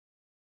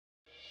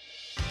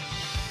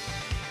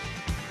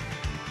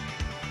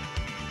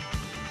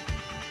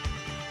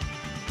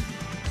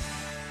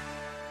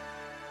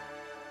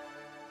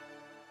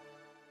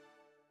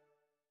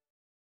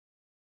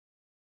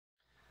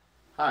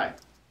Hi,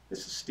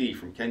 this is Steve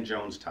from Ken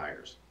Jones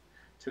Tires.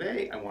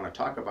 Today I want to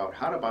talk about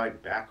how to buy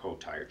backhoe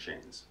tire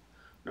chains.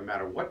 No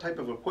matter what type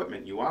of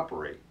equipment you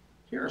operate,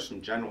 here are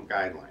some general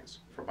guidelines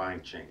for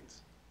buying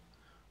chains.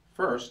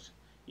 First,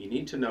 you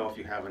need to know if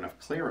you have enough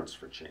clearance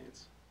for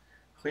chains.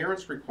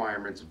 Clearance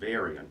requirements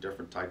vary on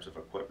different types of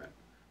equipment,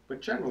 but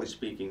generally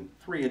speaking,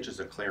 3 inches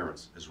of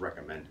clearance is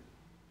recommended.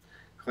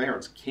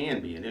 Clearance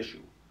can be an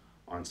issue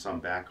on some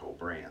backhoe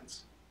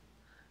brands.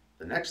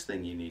 The next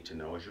thing you need to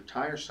know is your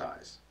tire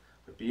size.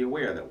 But be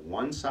aware that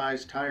one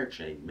size tire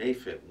chain may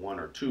fit 1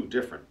 or 2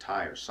 different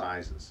tire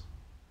sizes.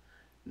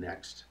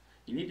 Next,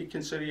 you need to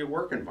consider your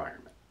work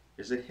environment.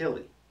 Is it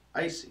hilly,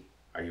 icy?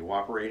 Are you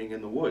operating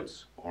in the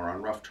woods or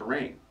on rough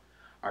terrain?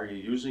 Are you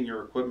using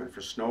your equipment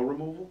for snow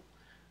removal?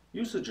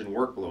 Usage and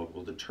workload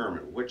will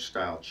determine which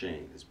style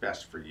chain is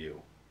best for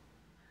you.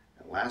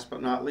 And last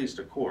but not least,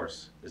 of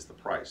course, is the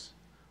price.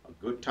 A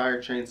good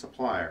tire chain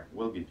supplier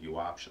will give you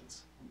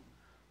options.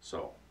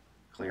 So,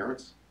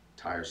 clearance,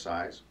 tire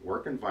size,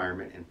 work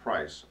environment, and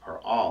price are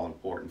all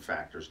important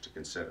factors to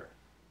consider.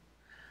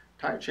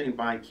 Tire chain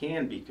buying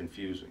can be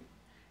confusing,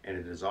 and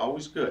it is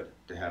always good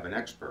to have an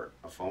expert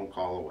a phone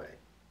call away.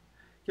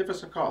 Give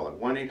us a call at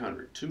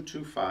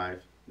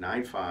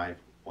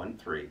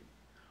 1-800-225-9513.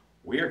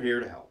 We are here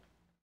to help.